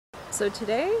So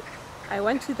today, I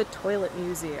went to the toilet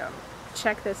museum.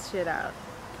 Check this shit out.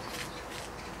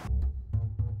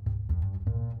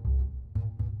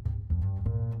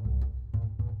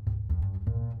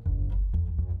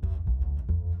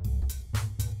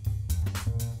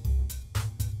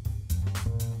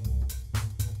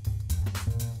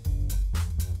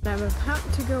 I'm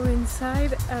about to go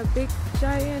inside a big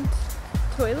giant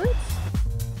toilet.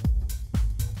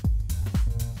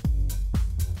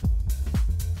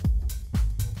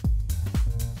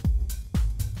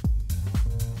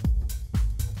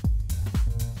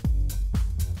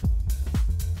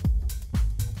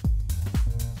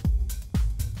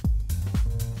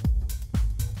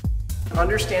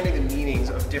 Understanding the meanings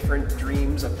of different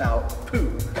dreams about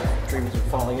poo. Dreams of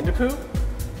falling into poo.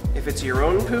 If it's your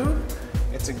own poo,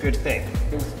 it's a good thing.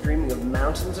 Dreaming of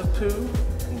mountains of poo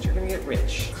means you're gonna get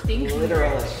rich. Stinking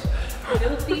literally. rich.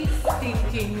 Filthy,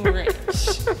 stinking rich.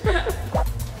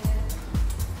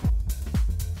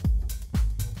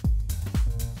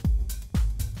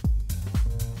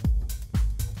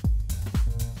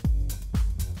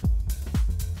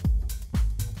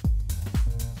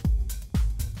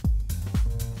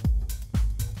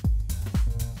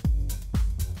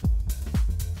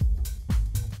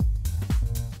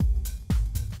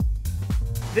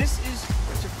 This is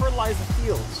to fertilize the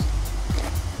fields.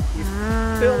 You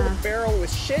fill the barrel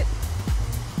with shit,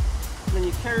 and then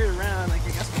you carry it around, like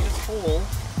I guess in this hole,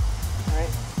 right?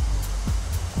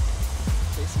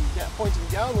 Pointing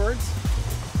downwards,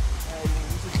 and you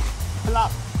use it to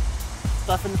plop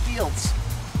stuff in the fields.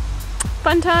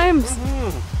 Fun times!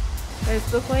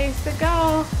 There's the place to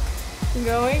go.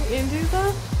 Going into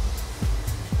the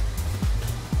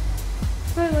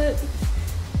toilet.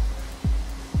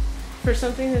 For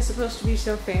something that's supposed to be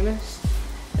so famous,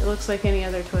 it looks like any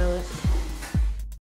other toilet.